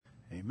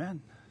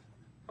Amen.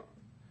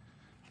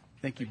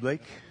 Thank you,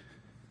 Blake.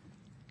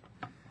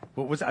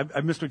 What was I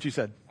missed what you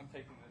said. I'm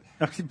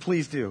taking this.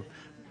 Please do.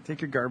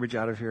 Take your garbage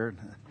out of here.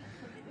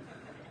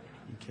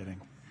 I'm kidding.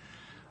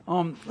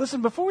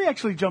 Listen, before we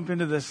actually jump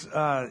into this,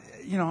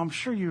 I'm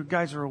sure you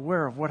guys are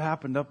aware of what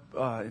happened up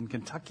in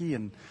Kentucky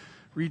and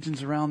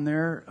regions around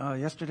there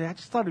yesterday. I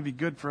just thought it'd be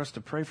good for us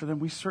to pray for them.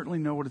 We certainly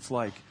know what it's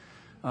like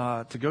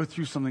to go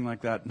through something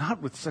like that, not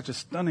with such a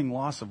stunning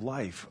loss of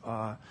life.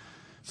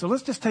 So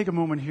let's just take a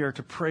moment here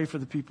to pray for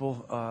the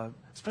people,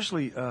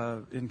 especially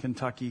in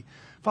Kentucky.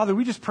 Father,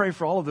 we just pray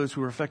for all of those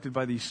who are affected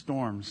by these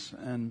storms.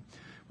 And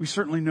we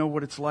certainly know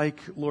what it's like,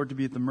 Lord, to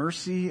be at the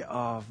mercy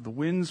of the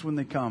winds when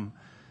they come.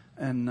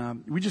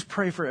 And we just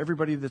pray for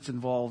everybody that's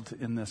involved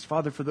in this.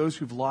 Father, for those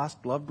who've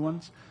lost loved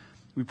ones,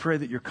 we pray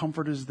that your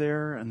comfort is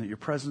there and that your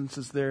presence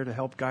is there to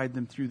help guide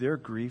them through their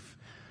grief.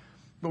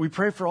 But we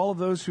pray for all of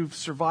those who've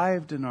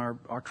survived and are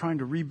trying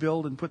to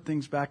rebuild and put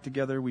things back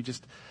together. We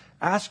just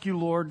ask you,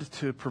 Lord,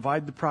 to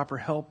provide the proper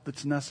help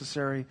that's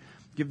necessary.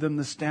 Give them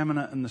the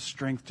stamina and the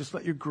strength. Just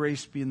let your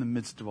grace be in the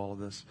midst of all of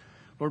this.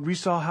 Lord, we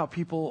saw how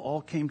people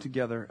all came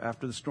together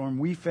after the storm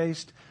we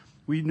faced.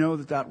 We know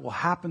that will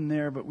happen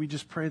there, but we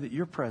just pray that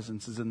your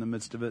presence is in the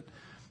midst of it.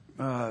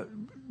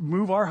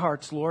 Move our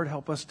hearts, Lord.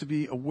 Help us to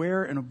be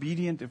aware and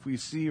obedient if we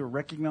see or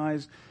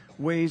recognize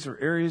ways or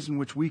areas in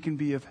which we can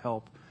be of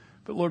help.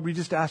 But Lord, we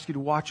just ask you to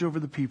watch over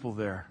the people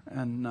there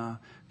and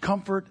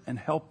comfort and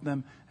help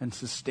them and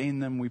sustain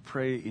them. We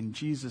pray in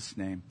Jesus'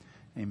 name.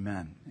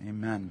 Amen.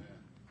 Amen.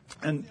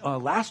 And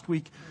last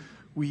week,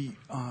 we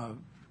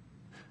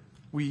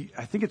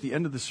I think at the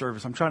end of the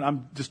service, I'm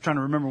just trying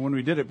to remember when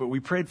we did it, but we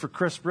prayed for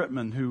Chris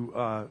Rittman, who,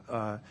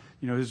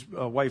 his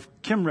wife,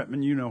 Kim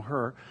Rittman, you know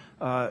her.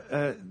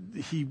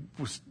 He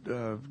was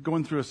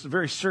going through a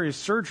very serious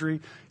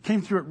surgery,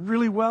 came through it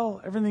really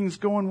well. Everything's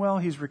going well.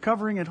 He's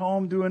recovering at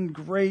home, doing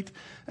great.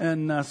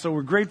 And so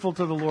we're grateful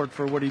to the Lord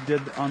for what he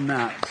did on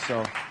that.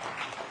 So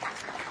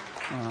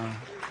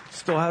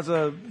still has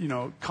a,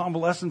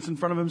 convalescence in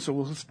front of him, so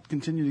we'll just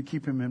continue to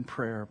keep him in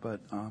prayer.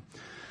 But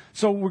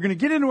so we're going to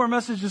get into our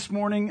message this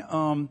morning.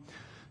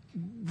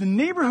 The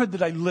neighborhood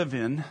that I live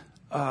in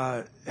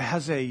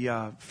has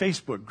a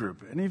Facebook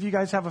group. Any of you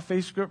guys have a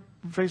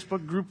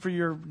Facebook group for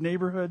your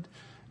neighborhood?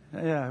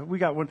 Yeah, we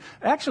got one.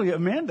 Actually,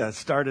 Amanda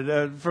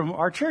started from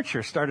our church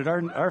here, started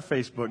our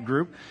Facebook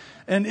group.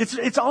 And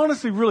it's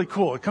honestly really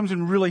cool. It comes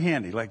in really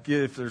handy. Like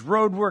if there's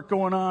road work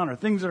going on or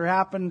things that are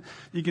happening,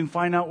 you can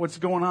find out what's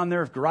going on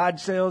there. If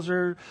garage sales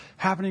are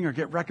happening or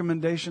get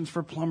recommendations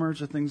for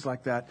plumbers or things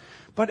like that.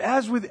 But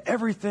as with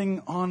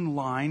everything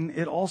online,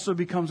 it also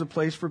becomes a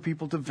place for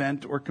people to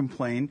vent or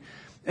complain.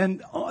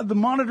 And the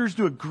monitors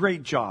do a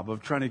great job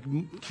of trying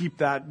to keep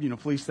that,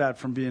 police that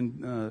from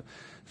being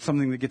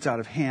something that gets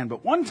out of hand.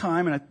 But one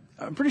time, and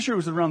I'm pretty sure it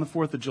was around the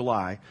 4th of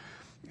July,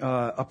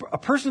 a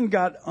person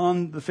got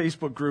on the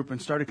Facebook group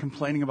and started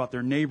complaining about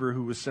their neighbor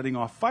who was setting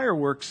off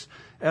fireworks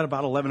at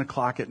about 11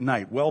 o'clock at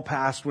night, well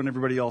past when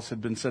everybody else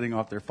had been setting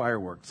off their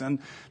fireworks. And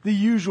the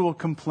usual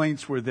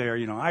complaints were there,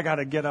 I got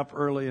to get up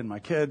early and my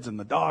kids and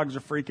the dogs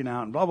are freaking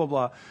out and blah, blah,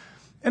 blah.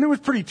 And it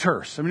was pretty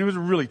terse. I mean, it was a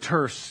really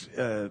terse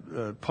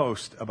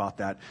post about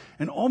that.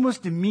 And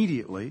almost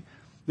immediately,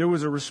 there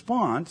was a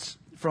response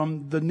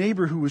from the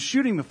neighbor who was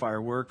shooting the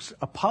fireworks,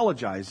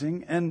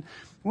 apologizing, and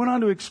went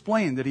on to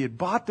explain that he had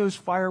bought those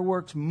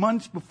fireworks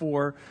months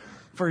before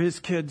for his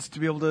kids to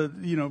be able to,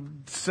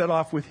 set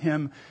off with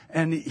him.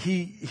 And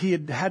he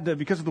had to,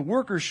 because of the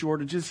worker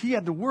shortages, he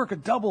had to work a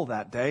double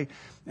that day.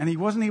 And he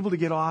wasn't able to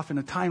get off in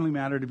a timely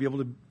manner to be able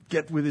to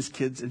get with his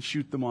kids and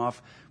shoot them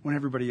off when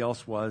everybody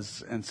else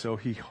was. And so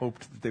he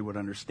hoped that they would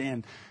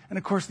understand. And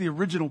of course, the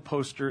original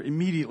poster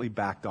immediately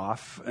backed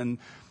off and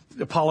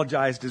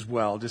apologized as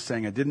well, just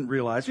saying, I didn't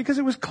realize, because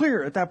it was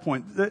clear at that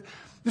point that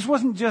this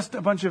wasn't just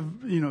a bunch of,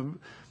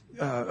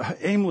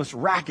 aimless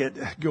racket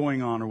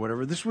going on or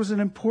whatever. This was an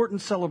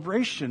important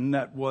celebration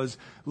that was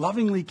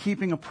lovingly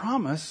keeping a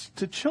promise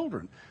to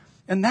children.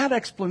 And that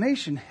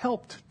explanation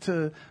helped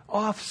to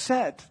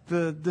offset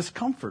the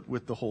discomfort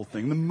with the whole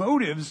thing. The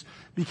motives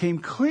became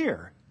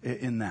clear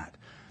in that.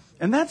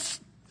 And that's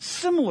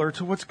similar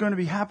to what's going to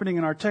be happening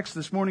in our text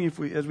this morning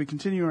as we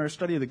continue in our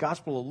study of the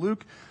Gospel of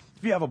Luke.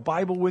 If you have a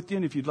Bible with you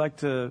and if you'd like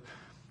to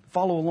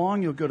follow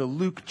along, you'll go to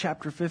Luke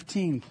chapter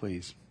 15,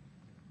 please.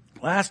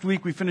 Last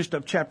week we finished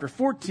up chapter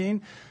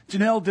 14.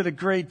 Janelle did a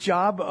great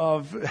job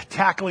of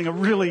tackling a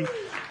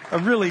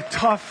really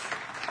tough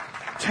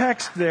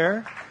text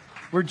there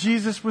where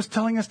Jesus was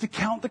telling us to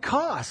count the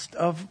cost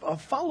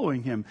of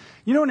following him.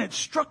 And it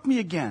struck me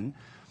again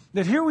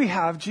that here we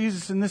have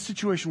Jesus in this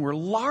situation where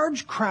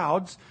large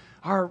crowds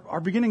are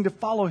beginning to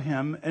follow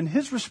him, and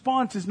his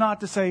response is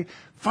not to say,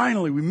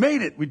 finally, we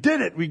made it, we did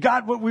it, we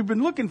got what we've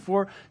been looking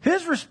for.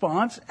 His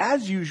response,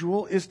 as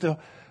usual, is to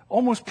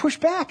almost push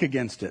back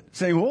against it,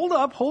 saying,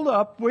 hold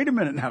up, wait a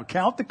minute now,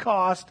 count the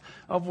cost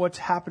of what's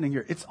happening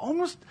here. It's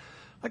almost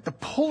like the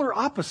polar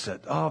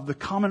opposite of the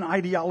common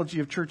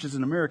ideology of churches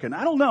in America. And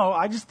I don't know,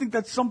 I just think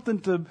that's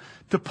something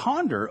to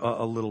ponder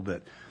a little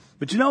bit.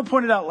 But Janelle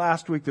pointed out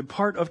last week that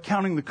part of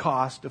counting the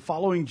cost of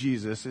following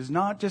Jesus is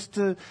not just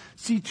to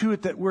see to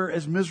it that we're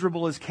as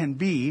miserable as can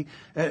be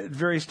at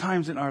various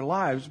times in our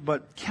lives,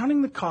 but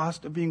counting the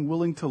cost of being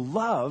willing to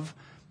love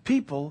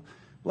people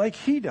like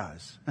he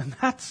does. And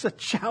that's a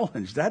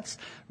challenge. That's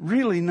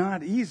really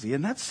not easy.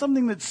 And that's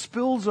something that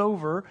spills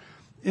over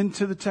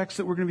into the text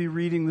that we're going to be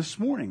reading this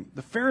morning.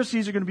 The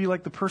Pharisees are going to be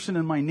like the person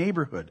in my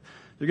neighborhood.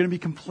 They're going to be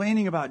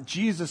complaining about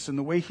Jesus and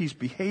the way he's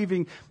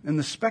behaving and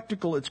the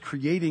spectacle it's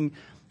creating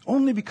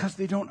only because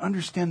they don't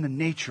understand the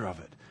nature of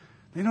it.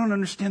 They don't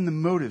understand the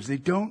motives. They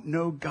don't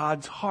know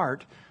God's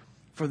heart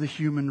for the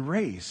human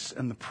race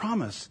and the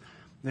promise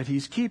that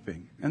he's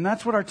keeping. And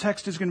that's what our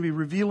text is going to be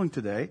revealing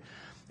today.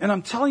 And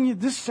I'm telling you,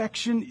 this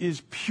section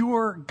is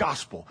pure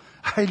gospel.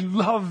 I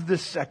love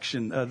this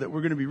section that we're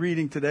going to be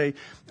reading today.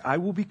 I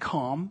will be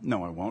calm.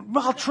 No, I won't.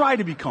 Well, I'll try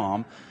to be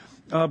calm.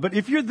 But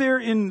if you're there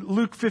in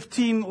Luke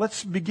 15,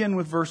 let's begin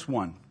with verse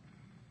 1.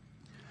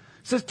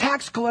 It says,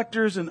 tax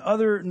collectors and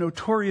other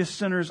notorious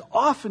sinners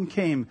often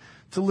came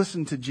to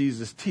listen to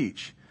Jesus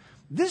teach.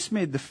 This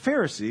made the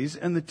Pharisees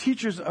and the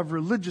teachers of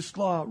religious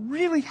law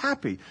really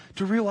happy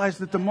to realize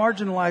that the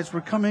marginalized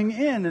were coming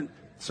in. And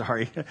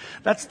sorry,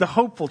 that's the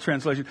hopeful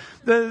translation.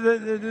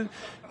 The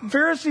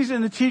Pharisees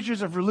and the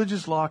teachers of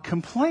religious law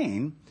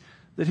complained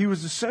that he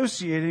was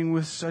associating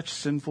with such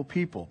sinful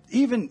people,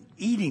 even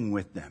eating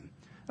with them.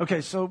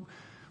 Okay, so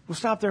we'll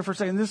stop there for a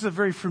second. This is a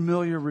very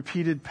familiar,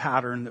 repeated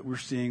pattern that we're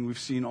seeing. We've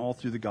seen all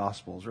through the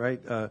Gospels,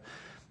 right?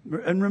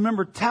 And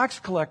remember, tax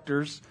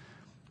collectors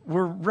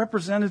were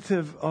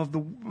representative of the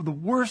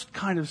worst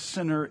kind of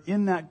sinner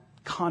in that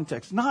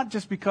context. Not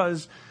just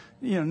because,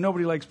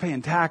 nobody likes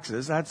paying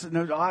taxes.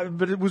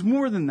 But it was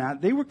more than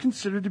that. They were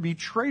considered to be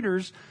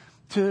traitors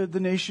to the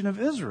nation of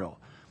Israel.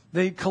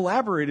 They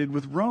collaborated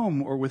with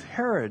Rome or with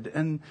Herod,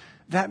 and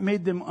that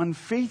made them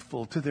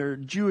unfaithful to their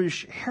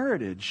Jewish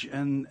heritage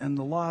and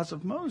the laws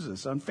of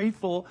Moses.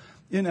 Unfaithful,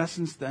 in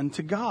essence, then,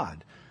 to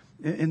God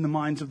in the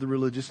minds of the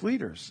religious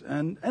leaders.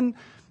 And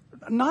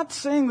not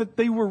saying that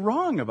they were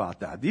wrong about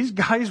that. These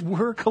guys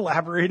were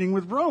collaborating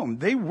with Rome.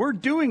 They were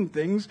doing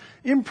things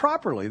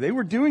improperly. They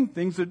were doing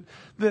things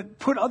that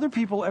put other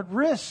people at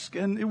risk,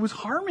 and it was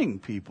harming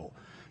people.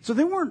 So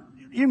they weren't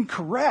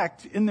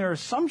incorrect in their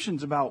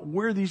assumptions about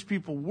where these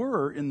people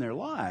were in their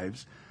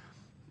lives,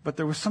 but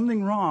there was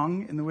something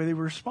wrong in the way they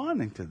were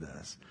responding to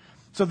this.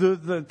 So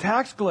the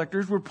tax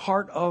collectors were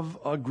part of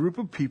a group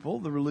of people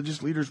the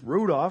religious leaders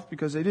wrote off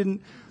because they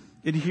didn't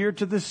adhere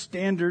to the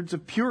standards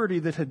of purity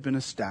that had been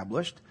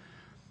established.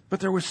 But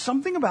there was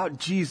something about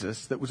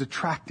Jesus that was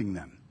attracting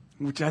them,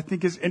 which I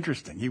think is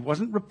interesting. He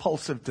wasn't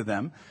repulsive to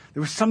them.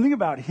 There was something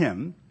about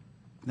him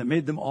that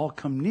made them all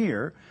come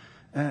near.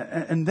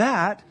 And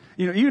that,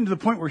 even to the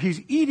point where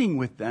he's eating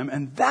with them,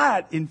 and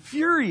that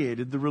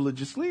infuriated the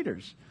religious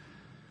leaders.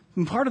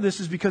 And part of this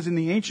is because in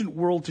the ancient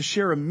world, to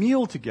share a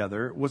meal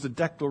together was a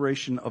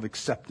declaration of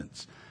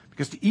acceptance.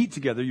 Because to eat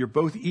together, you're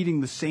both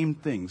eating the same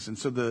things. And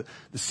so the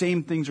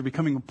same things are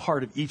becoming a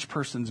part of each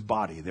person's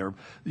body.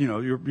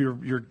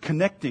 You're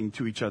connecting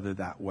to each other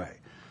that way.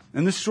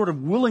 And this sort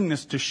of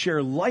willingness to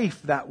share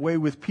life that way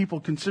with people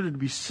considered to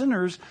be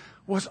sinners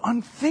was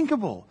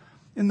unthinkable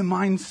in the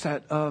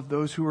mindset of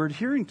those who were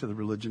adhering to the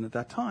religion at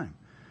that time.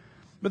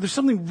 But there's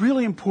something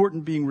really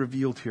important being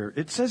revealed here.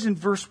 It says in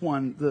verse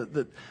 1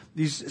 that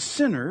these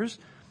sinners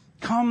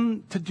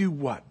come to do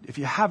what? If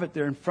you have it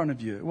there in front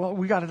of you. Well,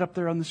 we got it up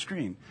there on the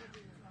screen.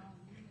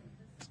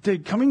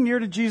 Coming near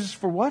to Jesus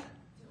for what?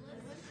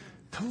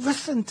 To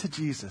listen to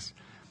Jesus.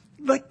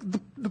 Like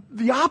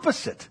the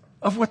opposite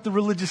of what the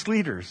religious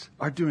leaders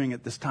are doing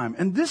at this time.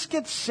 And this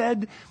gets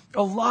said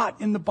a lot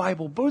in the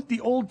Bible, both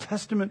the Old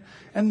Testament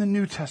and the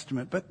New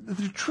Testament. But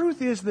the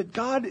truth is that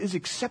God is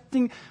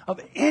accepting of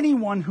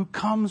anyone who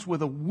comes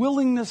with a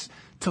willingness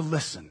to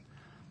listen,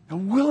 a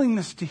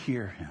willingness to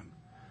hear him.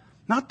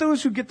 Not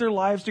those who get their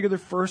lives together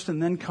first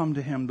and then come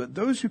to him, but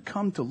those who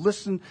come to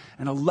listen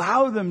and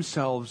allow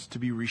themselves to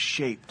be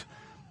reshaped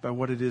by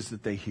what it is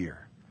that they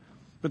hear.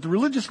 But the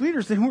religious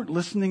leaders, they weren't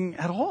listening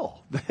at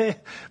all.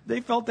 They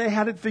felt they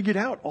had it figured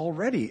out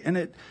already. And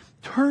it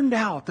turned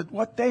out that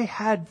what they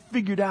had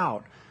figured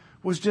out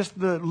was just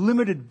the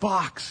limited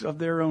box of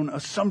their own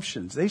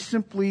assumptions. They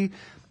simply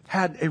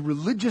had a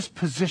religious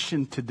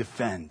position to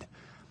defend.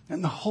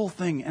 And the whole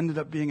thing ended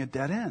up being a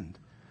dead end.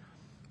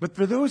 But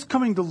for those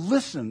coming to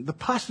listen, the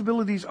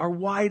possibilities are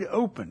wide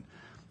open.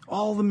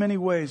 All the many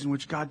ways in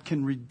which God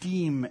can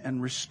redeem and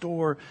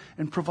restore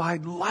and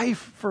provide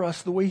life for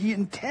us the way he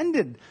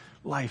intended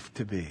life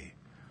to be.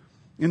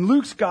 In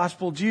Luke's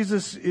gospel,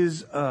 Jesus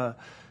is a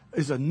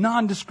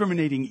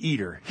non-discriminating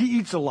eater. He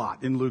eats a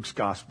lot in Luke's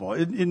gospel.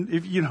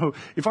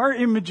 If our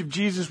image of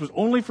Jesus was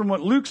only from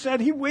what Luke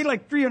said, he'd weigh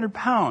like 300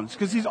 pounds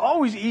because he's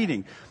always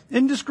eating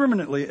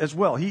indiscriminately as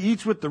well. He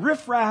eats with the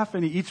riffraff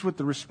and he eats with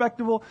the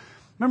respectable.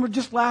 Remember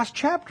just last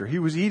chapter, he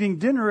was eating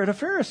dinner at a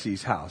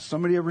Pharisee's house, a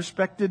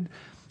respected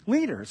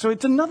leader. So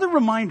it's another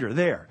reminder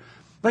there.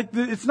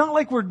 It's not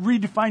like we're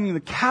redefining the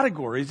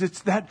categories.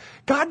 It's that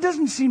God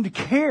doesn't seem to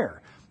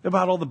care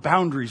about all the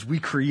boundaries we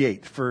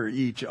create for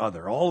each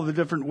other, all of the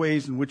different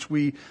ways in which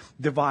we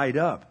divide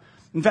up.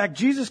 In fact,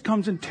 Jesus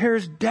comes and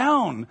tears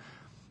down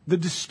the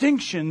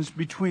distinctions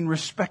between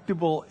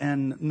respectable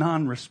and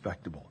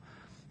non-respectable.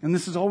 And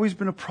this has always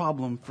been a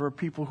problem for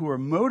people who are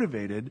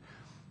motivated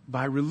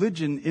by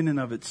religion in and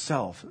of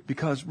itself,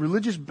 because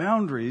religious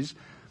boundaries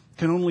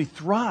can only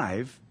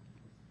thrive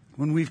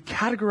when we've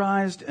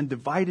categorized and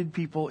divided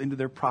people into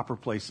their proper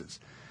places.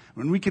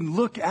 When we can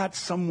look at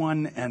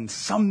someone and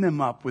sum them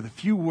up with a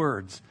few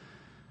words,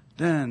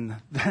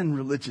 then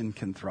religion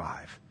can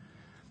thrive.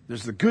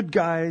 There's the good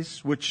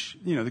guys, which,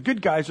 the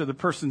good guys are the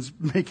persons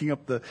making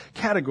up the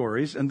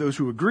categories and those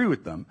who agree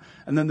with them.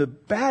 And then the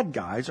bad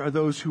guys are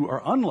those who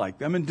are unlike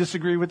them and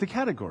disagree with the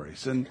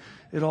categories. And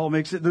it all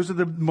makes it, those are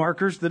the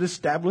markers that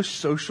establish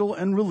social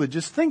and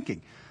religious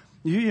thinking.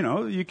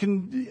 You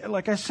can,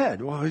 like I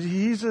said, well,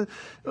 he's a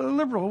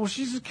liberal, well,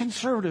 she's a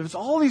conservative. It's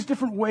all these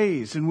different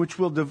ways in which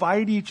we'll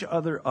divide each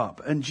other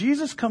up. And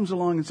Jesus comes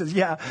along and says,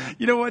 yeah,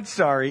 you know what?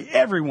 Sorry,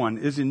 everyone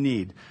is in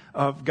need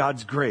of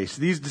God's grace.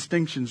 These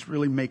distinctions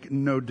really make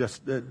no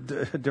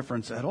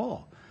difference at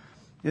all.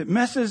 It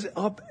messes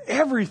up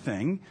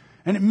everything,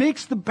 and it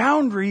makes the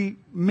boundary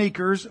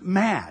makers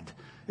mad.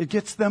 It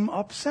gets them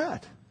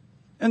upset.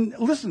 And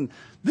listen,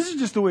 this is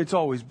just the way it's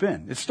always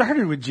been. It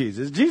started with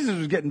Jesus. Jesus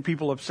was getting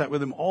people upset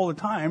with him all the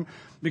time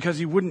because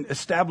he wouldn't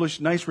establish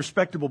nice,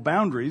 respectable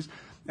boundaries.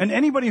 And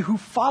anybody who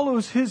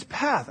follows his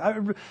path,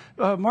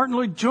 Martin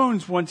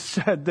Lloyd-Jones once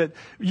said that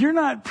you're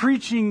not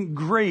preaching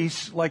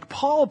grace like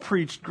Paul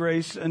preached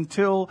grace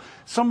until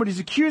somebody's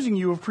accusing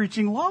you of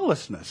preaching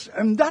lawlessness.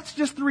 And that's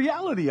just the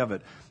reality of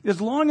it. As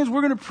long as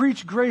we're going to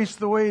preach grace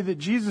the way that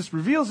Jesus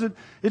reveals it,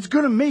 it's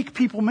going to make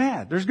people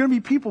mad. There's going to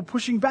be people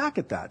pushing back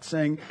at that,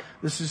 saying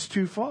this is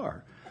too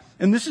far.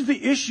 And this is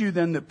the issue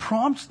then that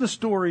prompts the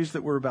stories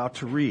that we're about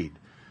to read.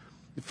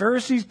 The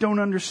Pharisees don't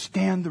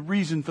understand the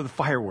reason for the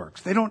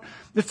fireworks. They don't.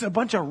 It's a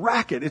bunch of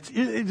racket.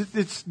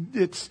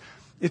 It's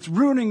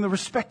ruining the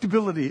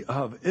respectability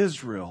of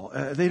Israel.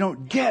 They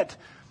don't get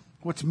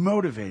what's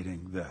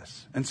motivating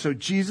this. And so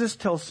Jesus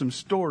tells some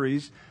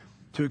stories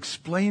to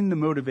explain the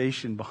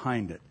motivation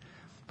behind it.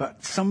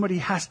 But somebody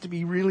has to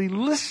be really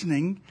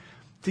listening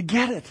to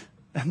get it.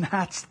 And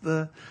that's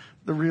the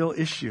real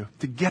issue.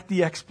 To get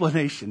the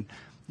explanation,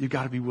 you've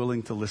got to be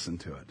willing to listen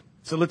to it.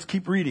 So let's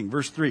keep reading.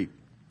 Verse 3.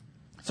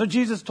 So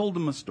Jesus told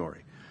them a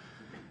story.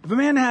 If a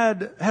man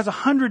has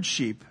 100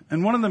 sheep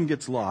and one of them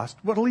gets lost,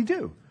 what'll he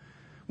do?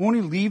 Won't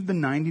he leave the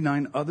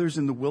 99 others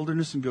in the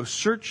wilderness and go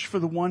search for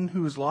the one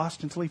who is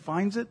lost until he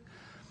finds it?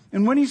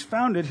 And when he's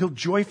found it, he'll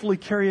joyfully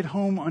carry it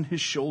home on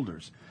his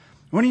shoulders.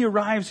 When he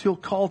arrives, he'll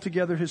call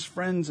together his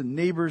friends and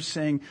neighbors,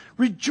 saying,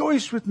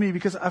 "Rejoice with me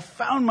because I've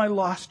found my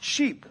lost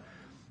sheep."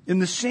 In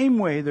the same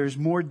way, there's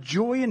more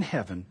joy in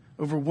heaven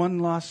over one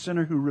lost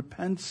sinner who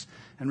repents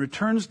and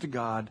returns to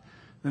God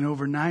than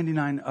over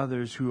 99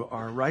 others who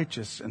are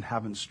righteous and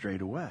haven't strayed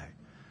away.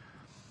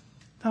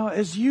 Now,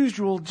 as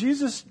usual,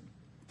 Jesus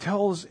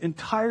tells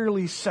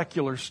entirely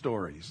secular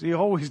stories. He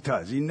always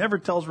does. He never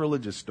tells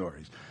religious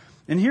stories.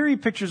 And here he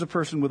pictures a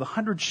person with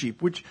 100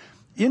 sheep, which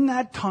in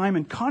that time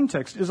and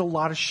context is a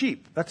lot of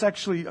sheep. That's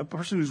actually a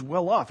person who's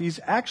well off. He's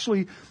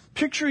actually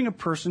picturing a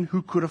person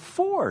who could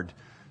afford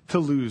to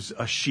lose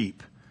a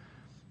sheep.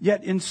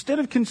 Yet instead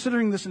of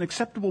considering this an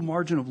acceptable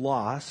margin of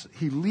loss,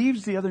 he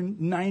leaves the other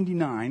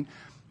 99,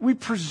 we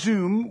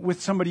presume,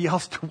 with somebody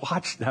else to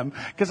watch them,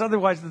 because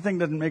otherwise the thing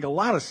doesn't make a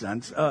lot of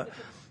sense.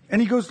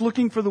 And he goes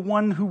looking for the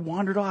one who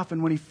wandered off.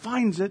 And when he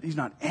finds it, he's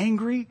not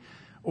angry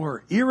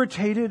or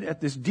irritated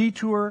at this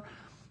detour.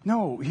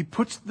 No, he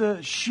puts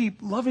the sheep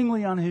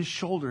lovingly on his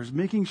shoulders,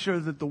 making sure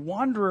that the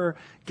wanderer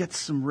gets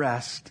some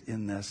rest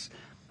in this.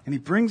 And he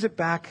brings it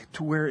back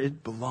to where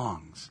it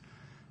belongs.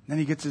 Then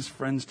he gets his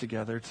friends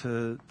together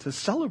to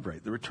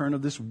celebrate the return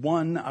of this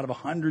one out of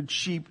 100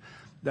 sheep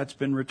that's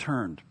been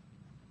returned.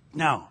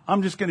 Now,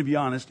 I'm just going to be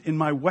honest. In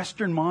my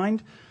Western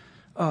mind,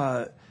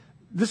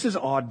 this is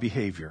odd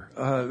behavior.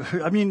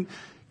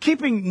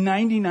 Keeping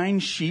 99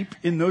 sheep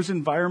in those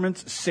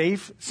environments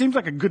safe seems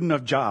like a good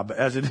enough job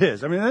as it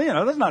is.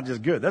 That's not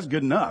just good. That's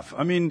good enough.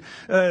 We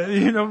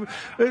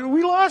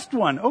lost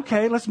one.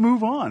 Okay, let's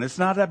move on. It's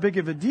not that big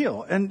of a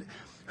deal. And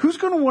who's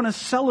going to want to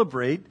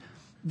celebrate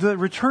the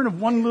return of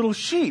one little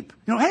sheep?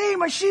 Hey,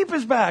 my sheep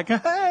is back.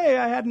 Hey,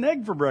 I had an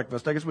egg for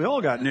breakfast. I guess we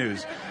all got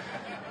news.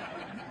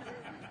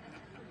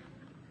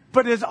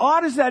 But as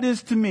odd as that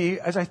is to me,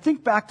 as I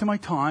think back to my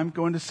time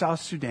going to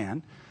South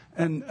Sudan,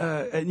 and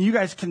you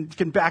guys can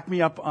back me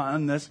up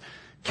on this,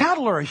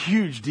 cattle are a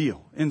huge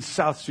deal in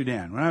South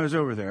Sudan. When I was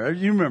over there,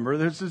 you remember,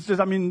 that's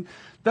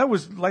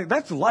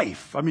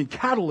life.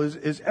 Cattle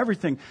is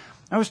everything.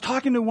 I was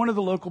talking to one of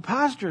the local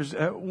pastors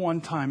at one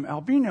time,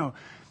 Albino,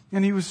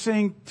 and he was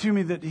saying to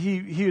me that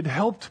he had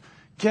helped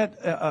get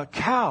a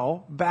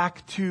cow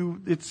back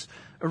to its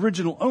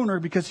original owner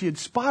because he had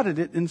spotted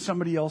it in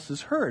somebody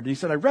else's herd. And he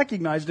said, I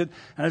recognized it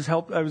and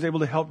I was able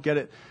to help get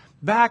it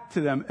back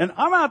to them. And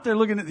I'm out there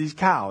looking at these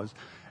cows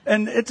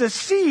And it's a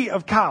sea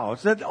of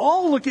cows that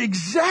all look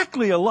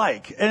exactly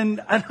alike. And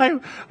I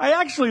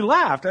actually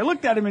laughed. I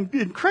looked at him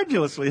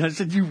incredulously. And I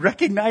said, "You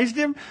recognized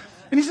him?"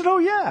 And he said, "Oh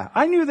yeah,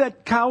 I knew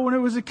that cow when it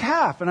was a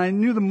calf. And I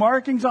knew the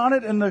markings on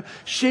it and the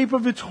shape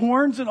of its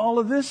horns and all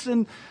of this.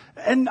 And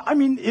I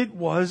mean, it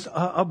was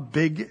a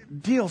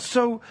big deal."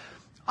 So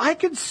I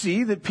could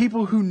see that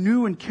people who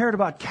knew and cared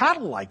about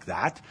cattle like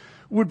that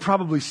would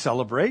probably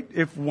celebrate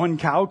if one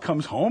cow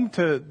comes home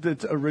to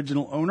its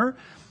original owner.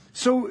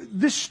 So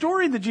this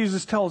story that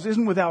Jesus tells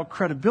isn't without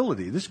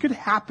credibility. This could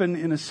happen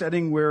in a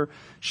setting where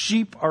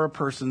sheep are a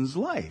person's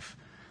life.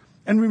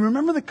 And we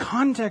remember the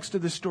context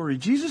of this story.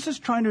 Jesus is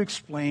trying to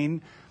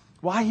explain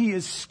why he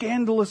is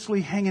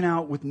scandalously hanging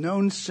out with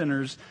known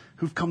sinners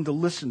who've come to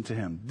listen to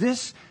him.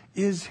 This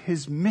is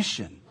his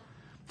mission,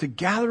 to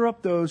gather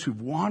up those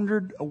who've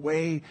wandered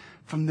away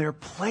from their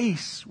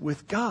place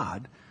with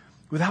God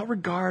without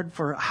regard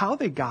for how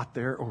they got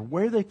there or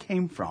where they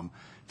came from,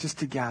 just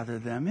to gather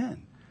them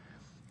in.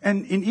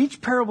 And in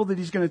each parable that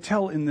he's going to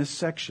tell in this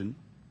section,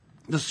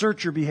 the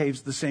searcher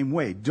behaves the same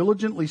way,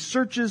 diligently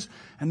searches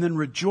and then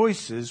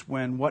rejoices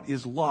when what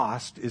is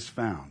lost is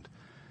found.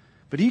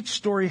 But each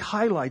story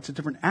highlights a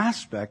different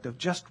aspect of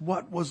just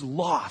what was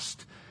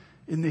lost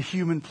in the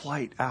human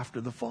plight after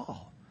the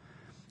fall.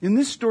 In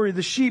this story,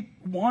 the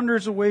sheep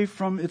wanders away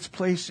from its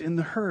place in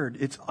the herd.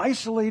 It's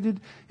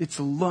isolated, it's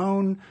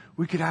alone.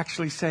 We could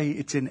actually say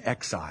it's in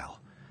exile.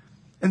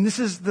 And this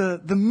is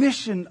the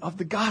mission of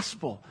the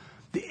gospel.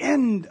 The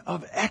end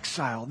of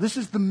exile. This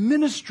is the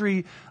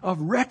ministry of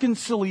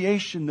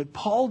reconciliation that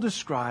Paul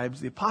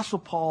describes, the Apostle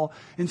Paul,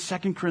 in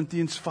 2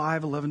 Corinthians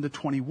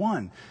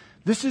 5:11-21.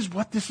 This is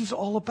what this is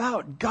all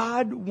about.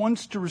 God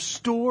wants to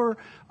restore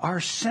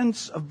our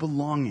sense of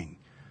belonging.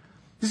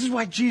 This is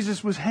why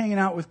Jesus was hanging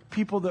out with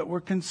people that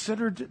were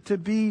considered to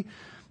be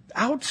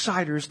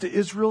outsiders to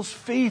Israel's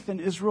faith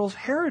and Israel's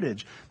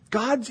heritage.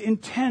 God's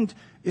intent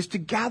is to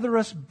gather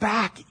us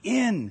back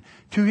in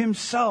to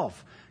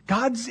himself.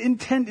 God's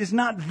intent is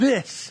not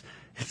this,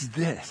 it's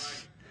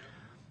this.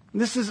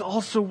 This is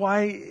also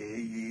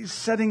why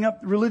setting up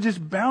religious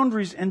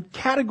boundaries and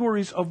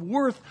categories of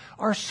worth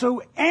are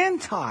so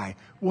anti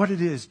what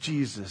it is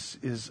Jesus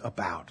is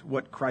about,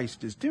 what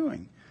Christ is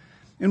doing.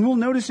 And we'll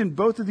notice in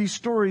both of these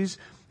stories,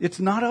 it's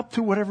not up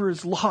to whatever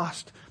is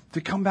lost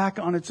to come back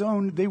on its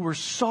own. They were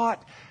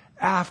sought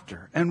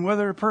after. And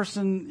whether a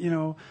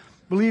person,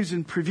 believes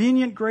in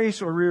prevenient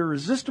grace or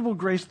irresistible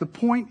grace, the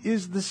point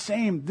is the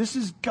same. This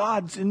is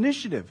God's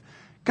initiative.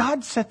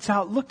 God sets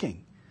out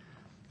looking,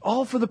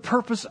 all for the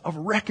purpose of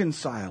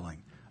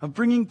reconciling, of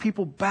bringing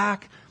people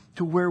back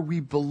to where we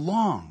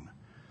belong.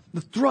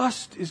 The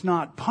thrust is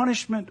not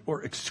punishment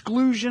or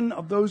exclusion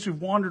of those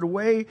who've wandered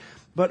away,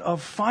 but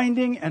of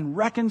finding and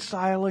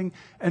reconciling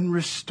and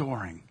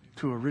restoring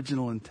to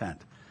original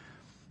intent.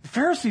 The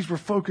Pharisees were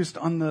focused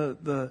on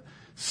the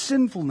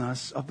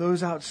sinfulness of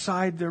those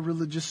outside their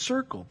religious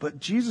circle, but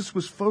Jesus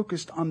was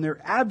focused on their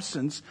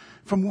absence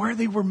from where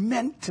they were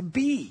meant to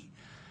be.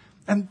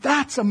 And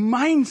that's a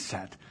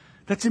mindset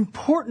that's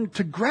important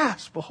to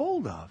grasp a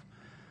hold of.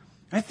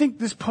 I think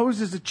this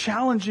poses a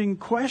challenging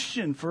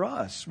question for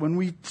us when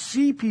we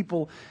see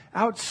people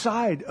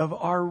outside of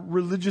our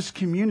religious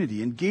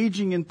community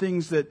engaging in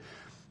things that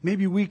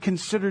maybe we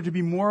consider to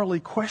be morally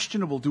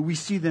questionable. Do we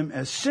see them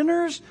as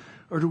sinners,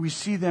 or do we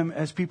see them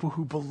as people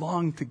who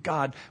belong to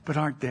God but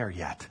aren't there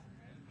yet?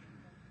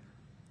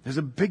 There's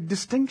a big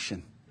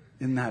distinction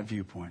in that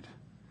viewpoint.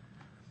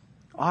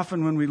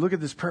 Often when we look at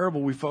this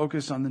parable, we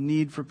focus on the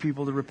need for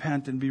people to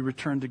repent and be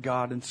returned to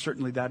God, and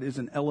certainly that is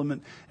an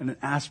element and an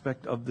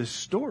aspect of this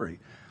story.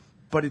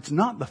 But it's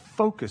not the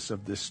focus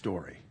of this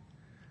story.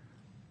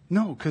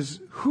 No,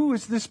 because who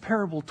is this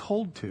parable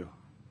told to?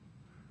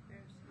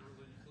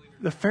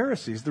 The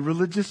Pharisees, the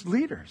religious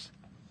leaders.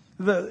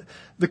 The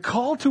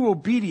call to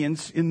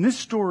obedience in this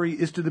story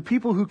is to the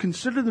people who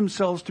consider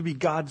themselves to be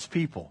God's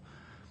people.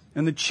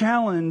 And the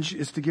challenge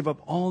is to give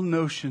up all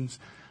notions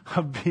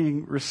of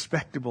being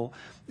respectable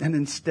and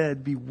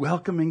instead be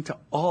welcoming to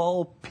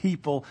all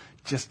people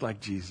just like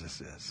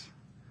Jesus is.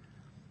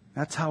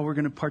 That's how we're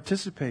going to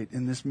participate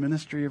in this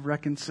ministry of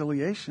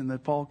reconciliation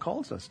that Paul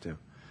calls us to.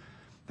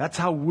 That's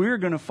how we're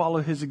going to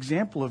follow his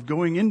example of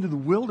going into the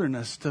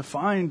wilderness to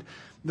find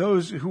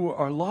those who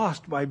are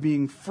lost by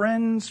being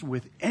friends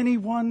with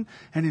anyone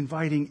and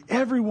inviting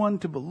everyone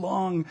to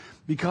belong,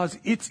 because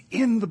it's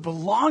in the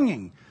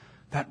belonging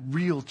that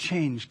real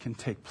change can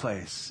take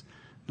place,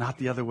 not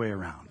the other way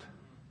around.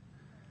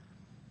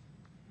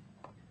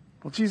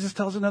 Well, Jesus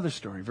tells another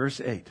story,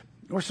 verse 8.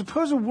 Or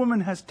suppose a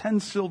woman has 10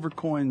 silver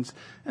coins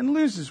and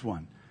loses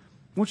one.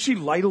 Won't she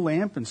light a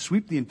lamp and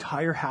sweep the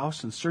entire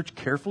house and search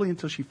carefully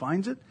until she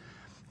finds it?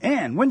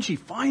 And when she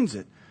finds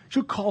it,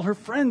 she'll call her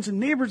friends and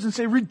neighbors and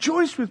say,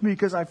 "Rejoice with me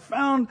because I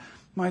found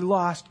my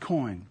lost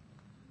coin."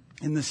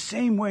 In the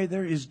same way,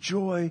 there is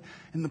joy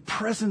in the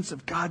presence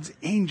of God's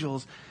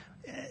angels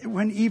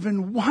when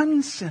even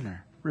one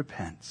sinner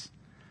repents.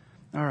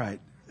 All right,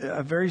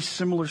 a very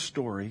similar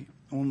story,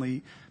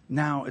 only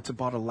now it's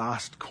about a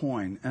lost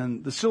coin.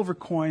 And the silver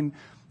coin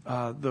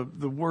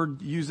The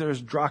word used there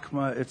is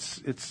drachma.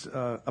 It's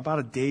about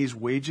a day's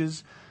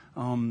wages.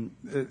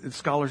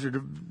 Scholars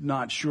are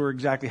not sure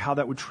exactly how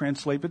that would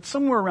translate, but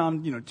somewhere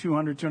around,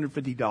 $200,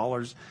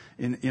 $250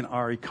 in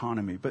our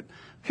economy. But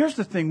here's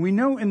the thing. We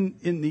know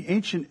in the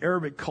ancient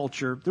Arabic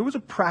culture, there was a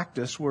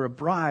practice where a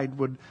bride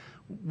would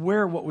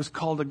wear what was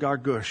called a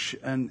gargouche.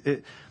 And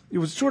it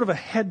was sort of a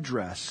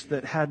headdress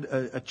that had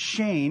a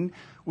chain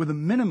with a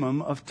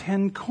minimum of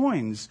 10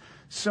 coins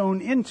sewn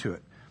into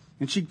it.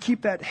 And she'd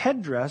keep that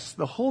headdress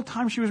the whole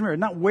time she was married.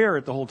 Not wear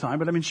it the whole time,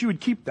 but she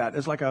would keep that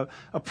as like a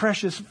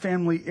precious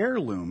family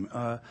heirloom.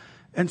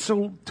 And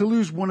so to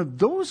lose one of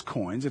those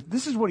coins, if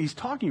this is what he's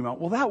talking about,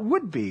 well, that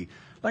would be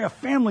like a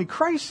family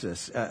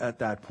crisis at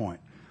that point.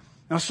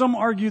 Now, some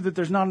argue that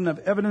there's not enough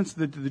evidence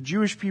that the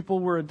Jewish people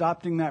were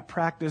adopting that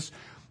practice.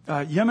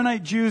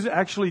 Yemenite Jews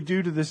actually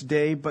do to this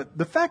day, but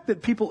the fact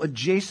that people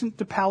adjacent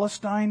to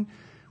Palestine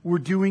were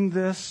doing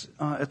this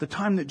at the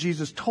time that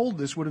Jesus told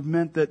this would have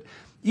meant that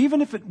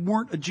even if it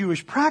weren't a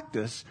Jewish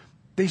practice,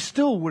 they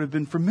still would have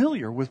been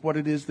familiar with what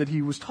it is that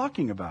he was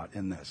talking about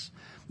in this.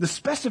 The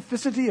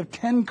specificity of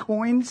 10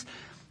 coins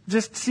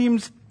just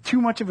seems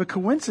too much of a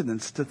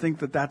coincidence to think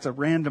that that's a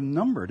random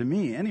number to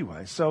me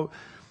anyway. So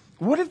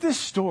what if this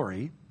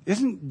story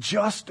isn't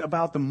just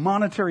about the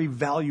monetary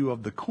value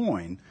of the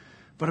coin,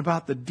 but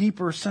about the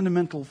deeper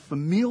sentimental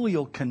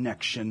familial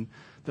connection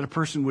that a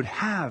person would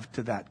have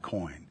to that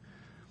coin?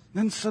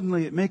 Then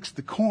suddenly it makes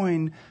the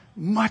coin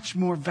much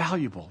more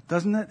valuable,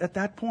 doesn't it, at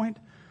that point?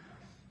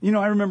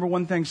 I remember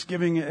one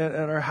Thanksgiving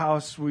at our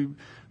house, we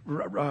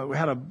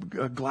had a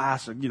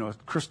glass, a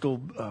crystal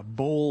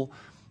bowl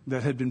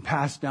that had been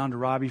passed down to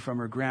Robbie from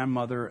her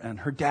grandmother,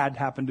 and her dad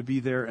happened to be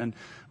there. And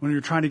when we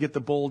were trying to get the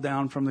bowl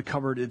down from the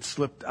cupboard, it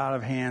slipped out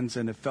of hands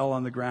and it fell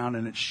on the ground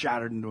and it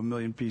shattered into a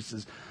million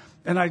pieces.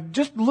 And I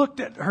just looked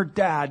at her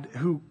dad,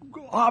 who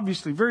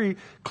obviously very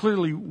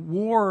clearly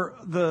wore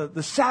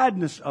the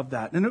sadness of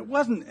that. And it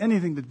wasn't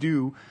anything to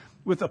do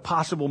with a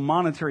possible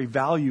monetary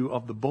value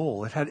of the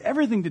bowl. It had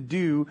everything to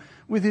do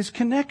with his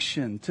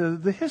connection to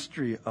the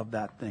history of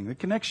that thing, the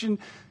connection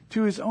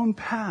to his own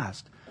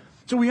past.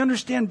 So we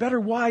understand better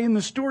why in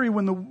the story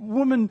when the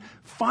woman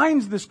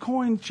finds this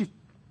coin, she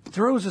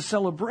throws a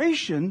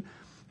celebration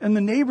and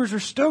the neighbors are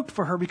stoked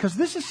for her because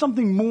this is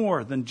something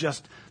more than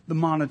just the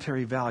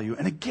monetary value.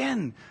 And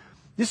again,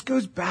 this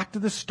goes back to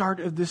the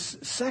start of this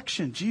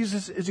section.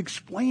 Jesus is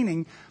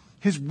explaining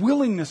his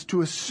willingness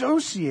to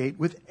associate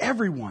with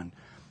everyone.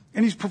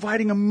 And he's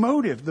providing a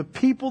motive. The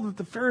people that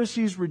the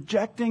Pharisees were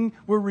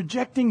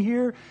rejecting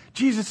here,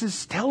 Jesus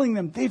is telling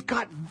them they've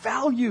got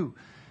value.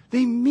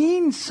 They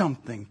mean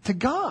something to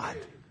God.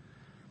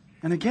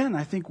 And again,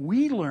 I think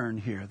we learn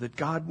here that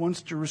God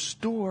wants to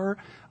restore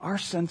our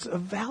sense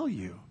of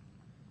value.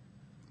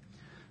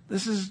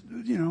 This is,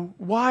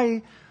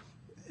 why,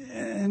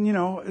 and,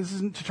 this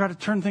isn't to try to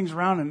turn things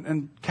around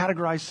and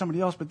categorize somebody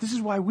else, but this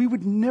is why we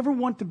would never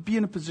want to be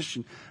in a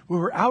position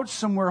where we're out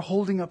somewhere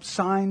holding up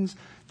signs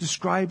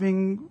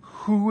describing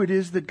who it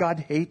is that God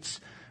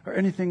hates or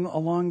anything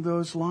along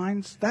those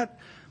lines. That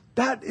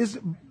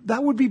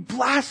would be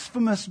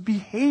blasphemous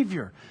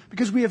behavior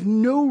because we have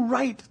no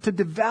right to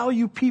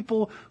devalue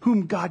people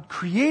whom God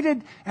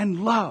created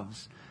and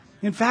loves.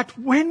 In fact,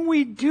 when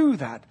we do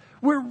that,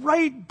 we're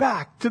right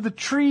back to the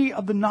tree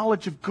of the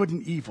knowledge of good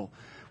and evil.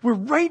 We're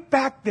right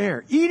back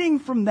there, eating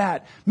from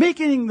that,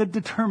 making the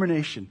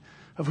determination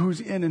of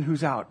who's in and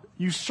who's out,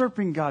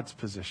 usurping God's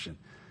position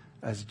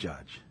as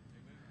judge.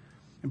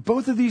 And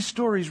both of these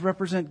stories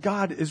represent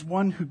God as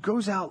one who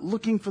goes out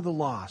looking for the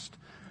lost,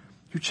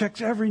 who checks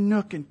every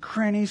nook and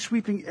cranny,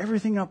 sweeping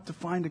everything up to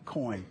find a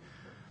coin,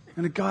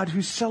 and a God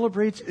who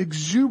celebrates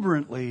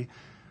exuberantly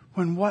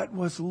when what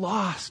was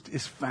lost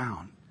is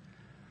found.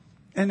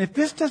 And if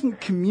this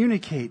doesn't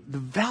communicate the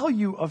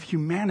value of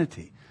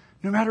humanity,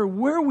 no matter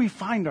where we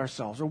find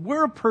ourselves or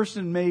where a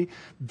person may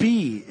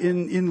be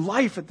in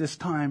life at this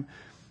time,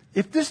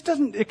 if this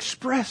doesn't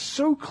express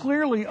so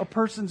clearly a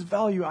person's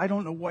value, I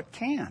don't know what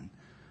can.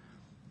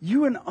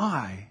 You and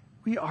I,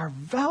 we are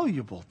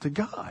valuable to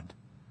God.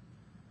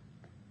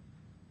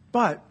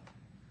 But,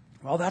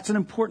 well, that's an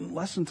important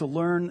lesson to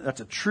learn.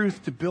 That's a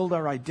truth to build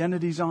our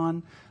identities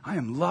on. I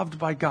am loved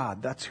by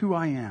God. That's who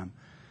I am.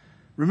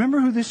 Remember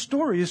who this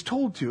story is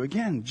told to.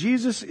 Again,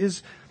 Jesus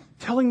is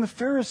telling the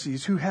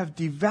Pharisees who have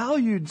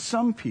devalued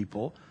some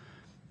people,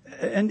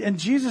 and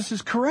Jesus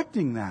is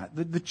correcting that.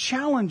 The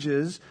challenge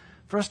is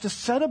for us to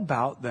set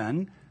about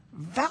then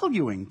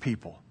valuing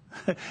people.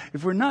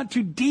 If we're not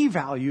to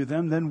devalue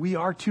them, then we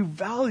are to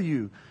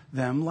value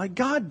them like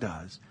God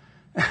does.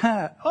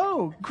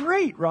 Oh,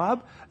 great,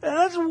 Rob.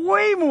 That's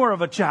way more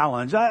of a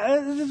challenge.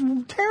 This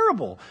is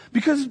terrible.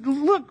 Because,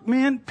 look,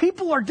 man,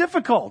 people are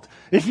difficult.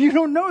 If you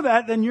don't know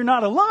that, then you're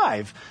not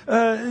alive.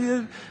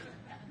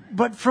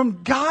 But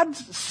from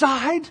God's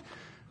side,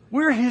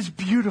 we're his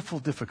beautiful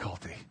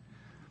difficulty.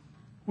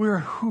 We're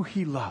who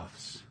he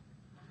loves.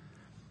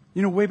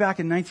 You know, way back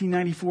in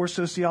 1994,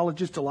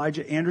 sociologist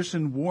Elijah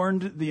Anderson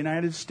warned the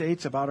United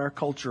States about our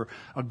culture.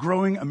 A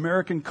growing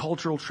American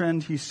cultural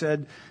trend, he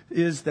said,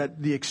 is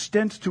that the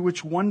extent to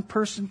which one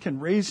person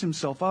can raise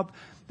himself up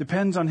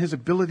depends on his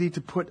ability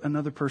to put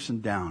another person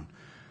down.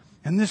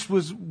 And this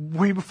was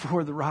way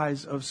before the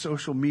rise of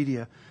social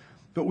media.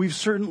 But we've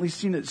certainly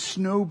seen it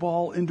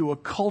snowball into a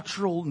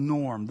cultural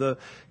norm, the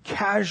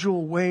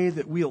casual way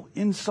that we'll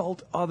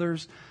insult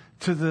others,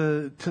 to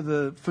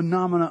the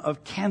phenomena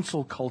of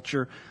cancel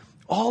culture.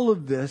 All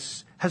of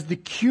this has the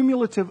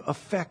cumulative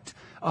effect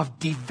of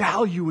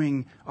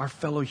devaluing our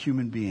fellow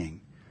human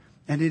being.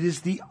 And it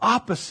is the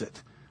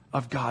opposite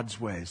of God's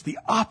ways, the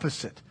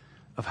opposite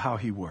of how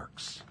he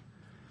works.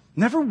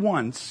 Never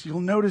once,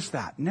 you'll notice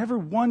that, never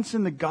once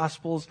in the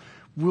Gospels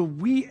will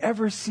we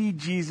ever see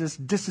Jesus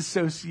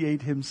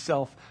disassociate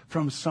himself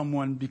from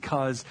someone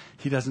because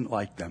he doesn't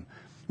like them.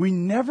 We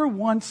never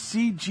once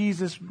see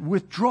Jesus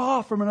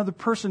withdraw from another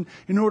person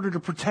in order to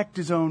protect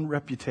his own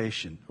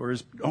reputation or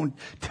his own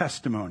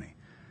testimony.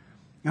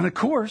 And of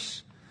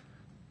course,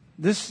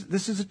 this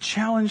is a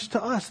challenge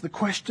to us. The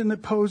question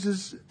that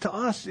poses to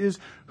us is,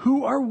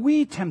 who are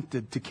we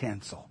tempted to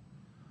cancel?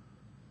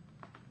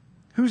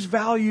 Whose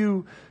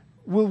value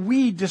will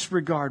we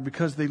disregard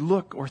because they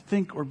look or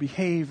think or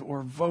behave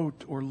or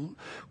vote or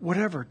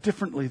whatever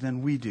differently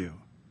than we do?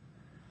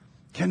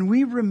 Can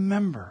we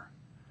remember?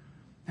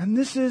 And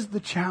this is the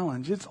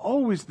challenge. It's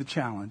always the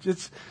challenge.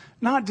 It's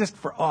not just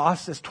for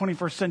us as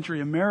 21st century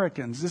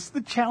Americans. It's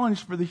the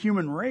challenge for the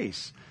human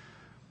race.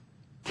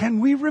 Can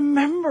we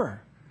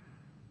remember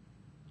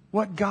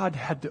what God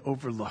had to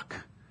overlook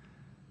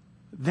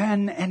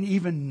then and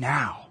even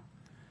now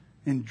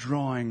in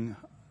drawing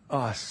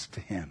us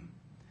to him?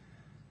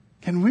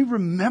 Can we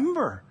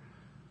remember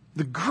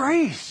the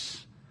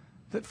grace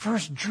that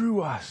first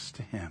drew us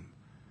to him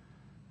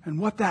and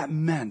what that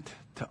meant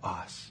to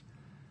us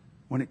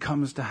when it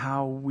comes to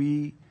how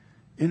we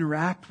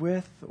interact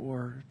with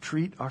or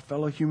treat our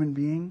fellow human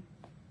being?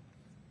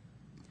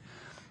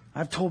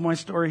 I've told my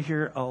story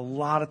here a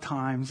lot of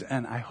times,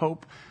 and I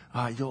hope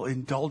you'll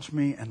indulge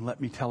me and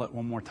let me tell it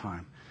one more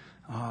time.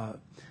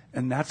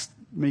 And that's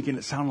making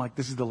it sound like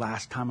this is the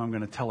last time I'm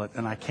going to tell it,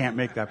 and I can't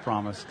make that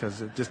promise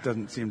because it just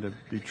doesn't seem to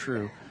be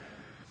true.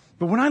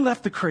 But when I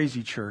left the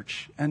crazy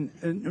church,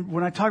 and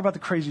when I talk about the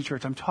crazy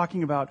church, I'm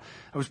talking about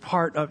I was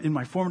part of, in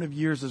my formative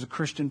years as a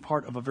Christian,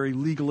 part of a very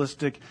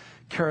legalistic,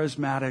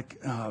 charismatic,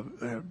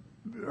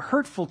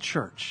 hurtful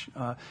church.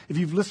 If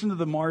you've listened to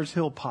the Mars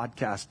Hill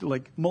podcast,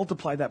 like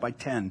multiply that by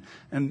 10,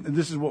 and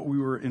this is what we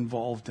were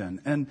involved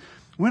in. And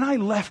when I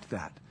left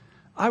that,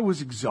 I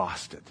was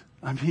exhausted.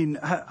 I mean,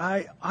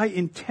 I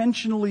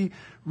intentionally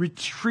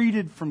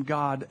retreated from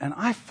God, and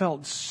I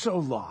felt so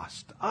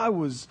lost. I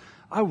was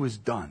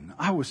done.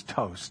 I was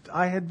toast.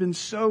 I had been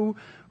so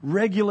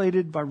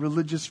regulated by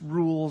religious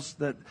rules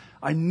that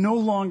I no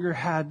longer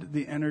had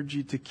the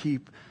energy to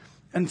keep.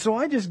 And so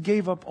I just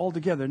gave up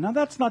altogether. Now,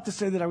 that's not to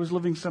say that I was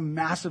living some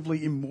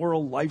massively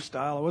immoral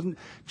lifestyle. I wasn't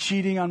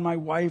cheating on my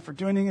wife or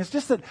doing anything. It's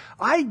just that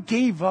I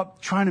gave up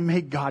trying to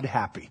make God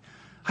happy.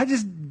 I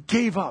just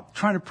gave up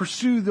trying to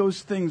pursue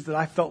those things that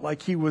I felt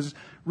like he was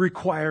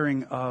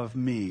requiring of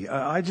me.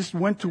 I just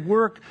went to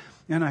work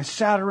and I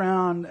sat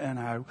around and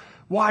I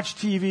watched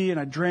TV and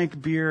I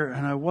drank beer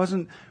and I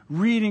wasn't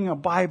reading a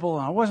Bible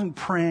and I wasn't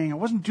praying. I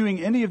wasn't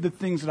doing any of the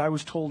things that I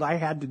was told I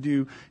had to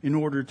do in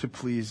order to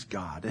please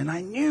God. And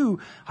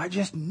I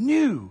just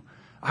knew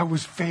I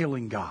was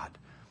failing God.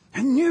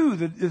 I knew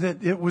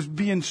that it was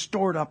being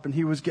stored up and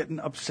he was getting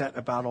upset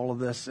about all of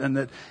this and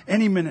that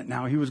any minute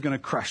now he was going to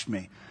crush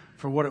me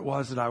for what it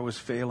was that I was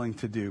failing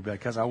to do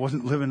because I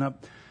wasn't living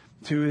up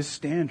to his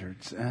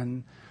standards.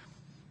 And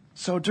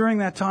so during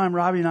that time,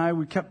 Robbie and I,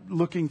 we kept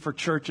looking for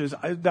churches.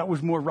 That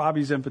was more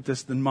Robbie's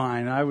impetus than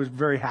mine. I was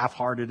very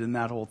half-hearted in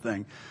that whole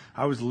thing.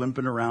 I was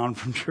limping around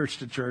from church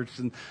to church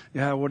and,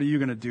 yeah, what are you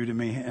going to do to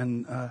me?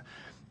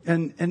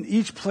 And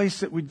each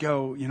place that we'd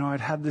go, you know, I'd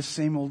had this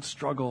same old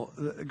struggle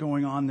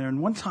going on there.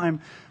 And one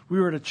time we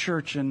were at a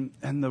church and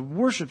the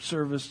worship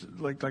service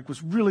like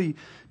was really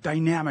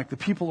dynamic. The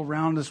people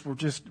around us were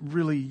just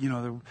really, you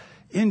know, they were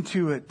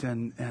into it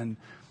and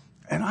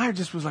I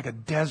just was like a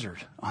desert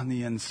on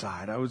the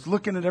inside. I was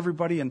looking at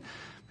everybody and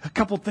a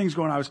couple things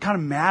going on. I was kind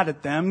of mad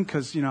at them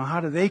because, you know, how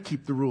do they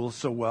keep the rules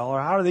so well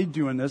or how are they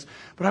doing this?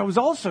 But I was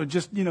also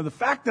just, you know, the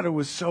fact that I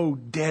was so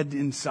dead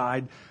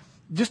inside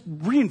just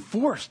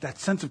reinforced that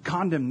sense of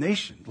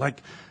condemnation.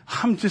 Like,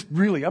 I'm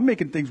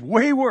making things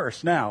way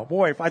worse now.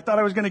 Boy, if I thought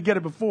I was going to get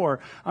it before,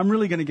 I'm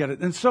really going to get it.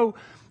 And so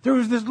there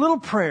was this little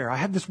prayer. I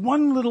had this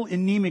one little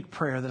anemic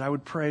prayer that I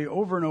would pray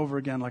over and over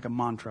again like a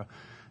mantra.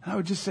 And I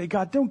would just say,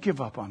 God, don't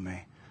give up on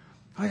me.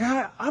 Like,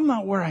 I'm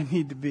not where I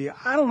need to be.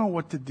 I don't know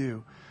what to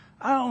do.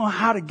 I don't know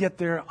how to get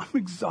there. I'm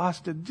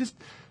exhausted. Just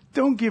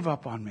don't give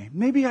up on me.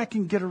 Maybe I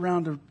can get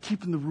around to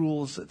keeping the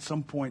rules at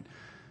some point,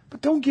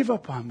 but don't give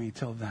up on me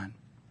till then.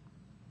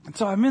 And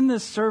so I'm in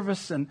this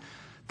service and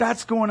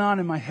that's going on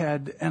in my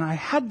head. And I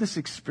had this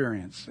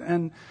experience.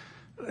 And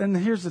And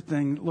here's the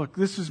thing. Look,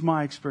 this is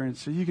my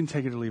experience, so you can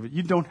take it or leave it.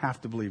 You don't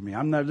have to believe me.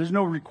 There's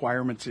no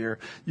requirements here.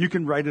 You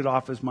can write it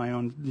off as my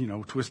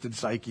own, twisted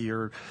psyche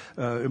or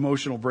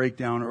emotional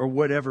breakdown or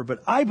whatever.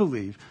 But I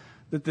believe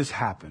that this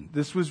happened.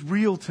 This was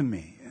real to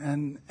me,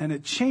 and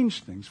it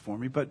changed things for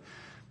me. But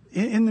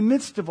in the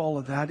midst of all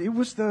of that, it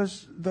was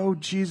as though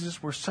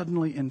Jesus were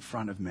suddenly in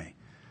front of me.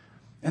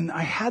 And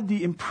I had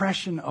the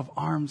impression of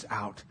arms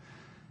out.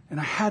 And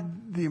I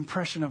had the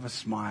impression of a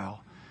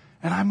smile.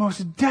 And I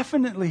most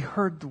definitely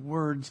heard the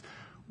words,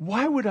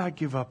 "Why would I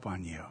give up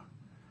on you?"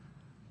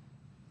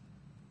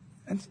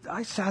 And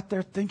I sat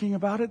there thinking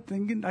about it,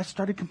 I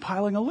started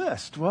compiling a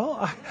list.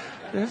 And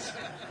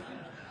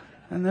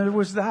there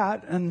was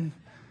that, and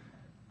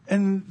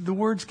the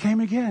words came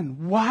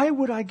again. Why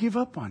would I give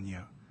up on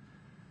you?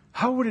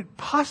 How would it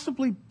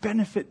possibly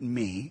benefit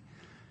me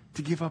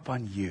to give up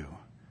on you?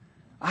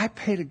 I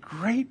paid a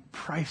great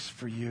price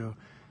for you,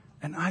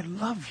 and I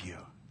love you.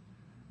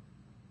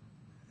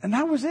 And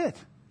that was it.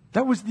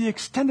 That was the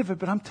extent of it.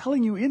 But I'm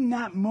telling you, in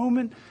that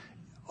moment,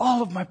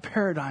 all of my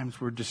paradigms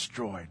were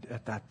destroyed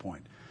at that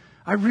point.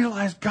 I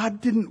realized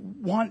God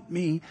didn't want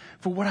me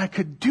for what I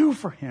could do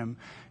for him.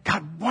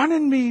 God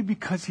wanted me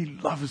because he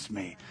loves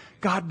me.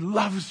 God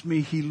loves me.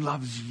 He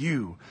loves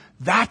you.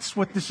 That's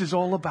what this is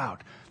all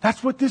about.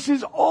 That's what this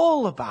is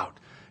all about.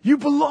 You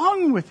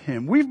belong with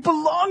him. We've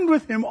belonged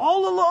with him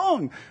all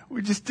along.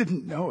 We just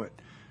didn't know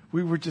it.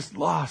 We were just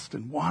lost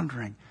and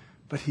wandering.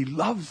 But he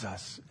loves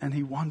us, and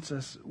he wants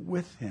us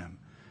with him.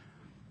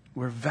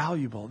 We're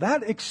valuable.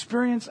 That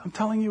experience, I'm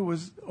telling you,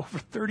 was over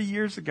 30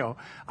 years ago.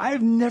 I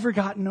have never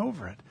gotten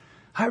over it.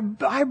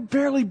 I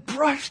barely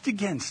brushed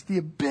against the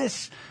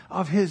abyss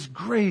of his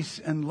grace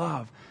and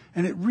love,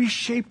 and it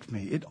reshaped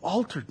me. It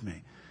altered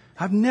me.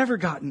 I've never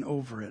gotten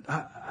over it.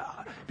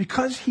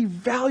 Because he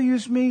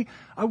values me,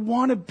 I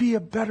want to be a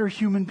better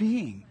human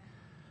being.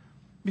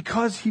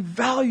 Because he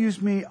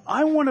values me,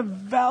 I want to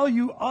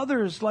value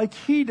others like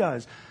he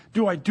does.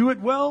 Do I do it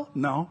well?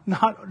 No,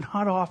 not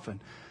often.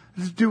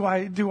 Do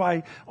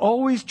I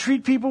always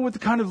treat people with the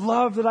kind of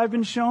love that I've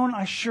been shown?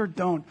 I sure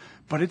don't.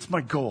 But it's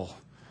my goal.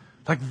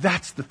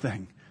 That's the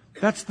thing.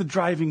 That's the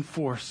driving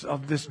force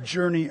of this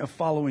journey of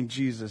following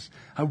Jesus.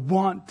 I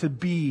want to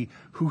be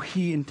who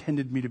he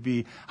intended me to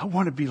be. I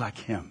want to be like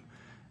him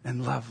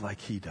and love like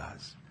he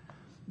does.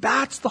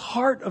 That's the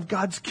heart of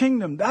God's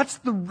kingdom. That's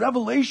the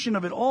revelation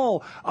of it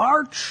all.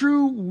 Our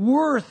true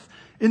worth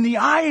in the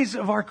eyes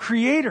of our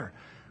Creator,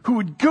 who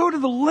would go to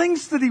the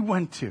lengths that he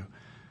went to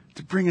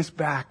bring us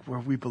back where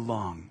we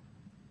belong.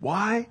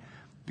 Why?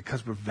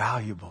 Because we're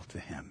valuable to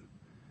him.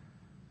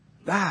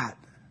 That's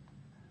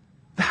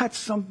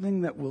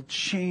something that will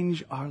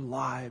change our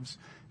lives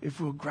if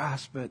we'll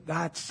grasp it.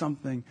 That's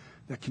something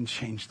that can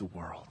change the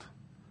world.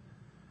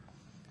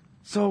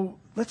 So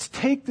let's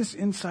take this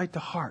insight to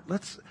heart.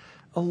 Let's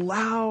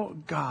allow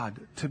God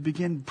to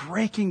begin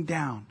breaking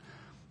down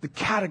the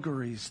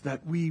categories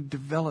that we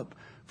develop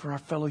for our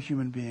fellow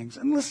human beings.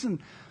 And listen,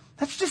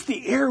 that's just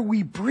the air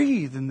we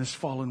breathe in this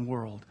fallen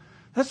world.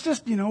 That's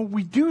just,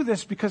 we do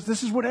this because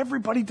this is what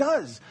everybody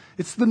does.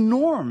 It's the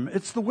norm.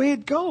 It's the way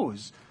it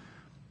goes.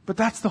 But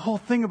that's the whole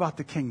thing about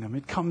the kingdom.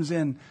 It comes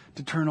in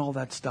to turn all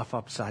that stuff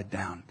upside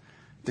down,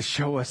 to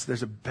show us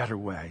there's a better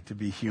way to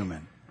be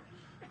human.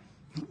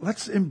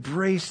 Let's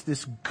embrace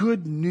this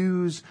good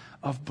news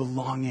of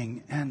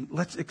belonging, and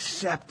let's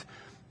accept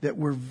that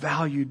we're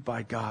valued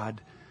by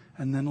God,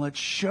 and then let's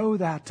show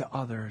that to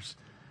others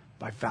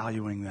by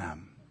valuing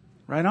them.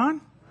 Right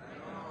on?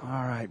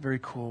 All right, very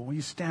cool. Will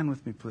you stand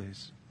with me,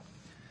 please?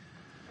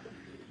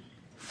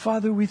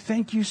 Father, we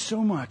thank you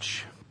so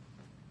much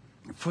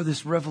for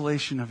this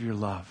revelation of your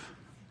love.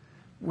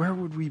 Where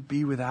would we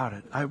be without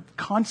it? I'm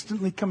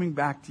constantly coming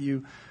back to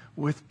you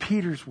with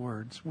Peter's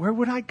words. Where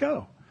would I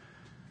go?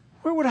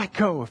 Where would I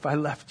go if I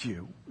left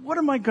you? What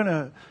am I going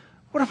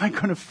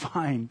to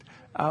find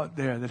out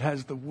there that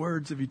has the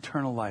words of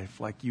eternal life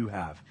like you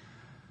have,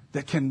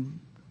 that can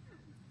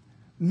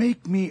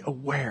make me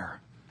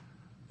aware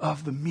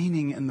of the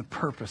meaning and the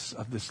purpose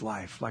of this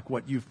life, like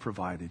what you've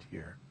provided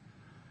here?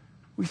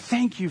 We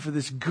thank you for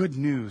this good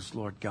news,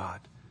 Lord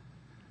God.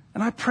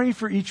 And I pray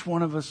for each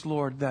one of us,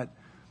 Lord, that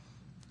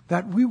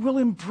we will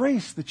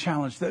embrace the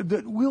challenge,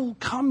 that we'll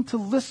come to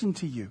listen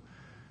to you,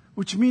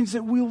 which means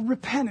that we'll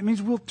repent. It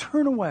means we'll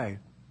turn away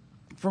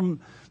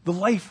from the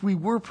life we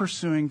were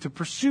pursuing to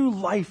pursue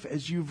life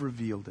as you've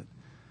revealed it.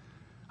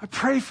 I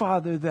pray,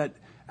 Father, that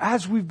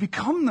as we've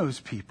become those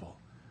people,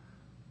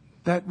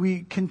 that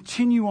we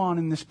continue on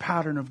in this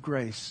pattern of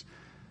grace,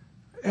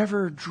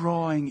 ever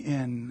drawing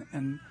in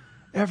and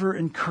ever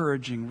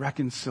encouraging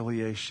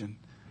reconciliation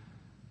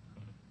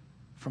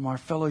from our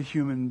fellow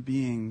human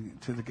being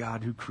to the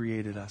God who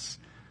created us,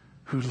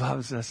 who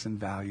loves us and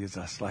values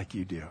us like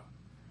you do.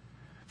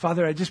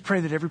 Father, I just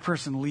pray that every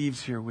person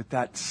leaves here with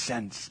that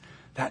sense,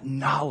 that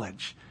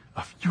knowledge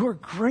of your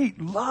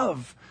great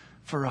love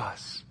for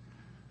us.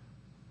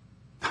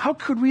 How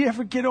could we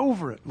ever get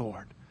over it,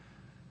 Lord?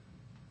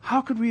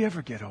 How could we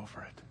ever get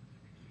over it?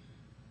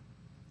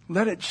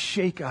 Let it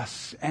shake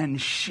us and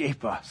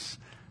shape us,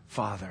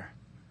 Father.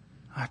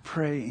 I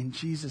pray in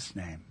Jesus'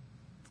 name.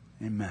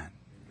 Amen.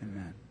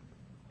 Amen.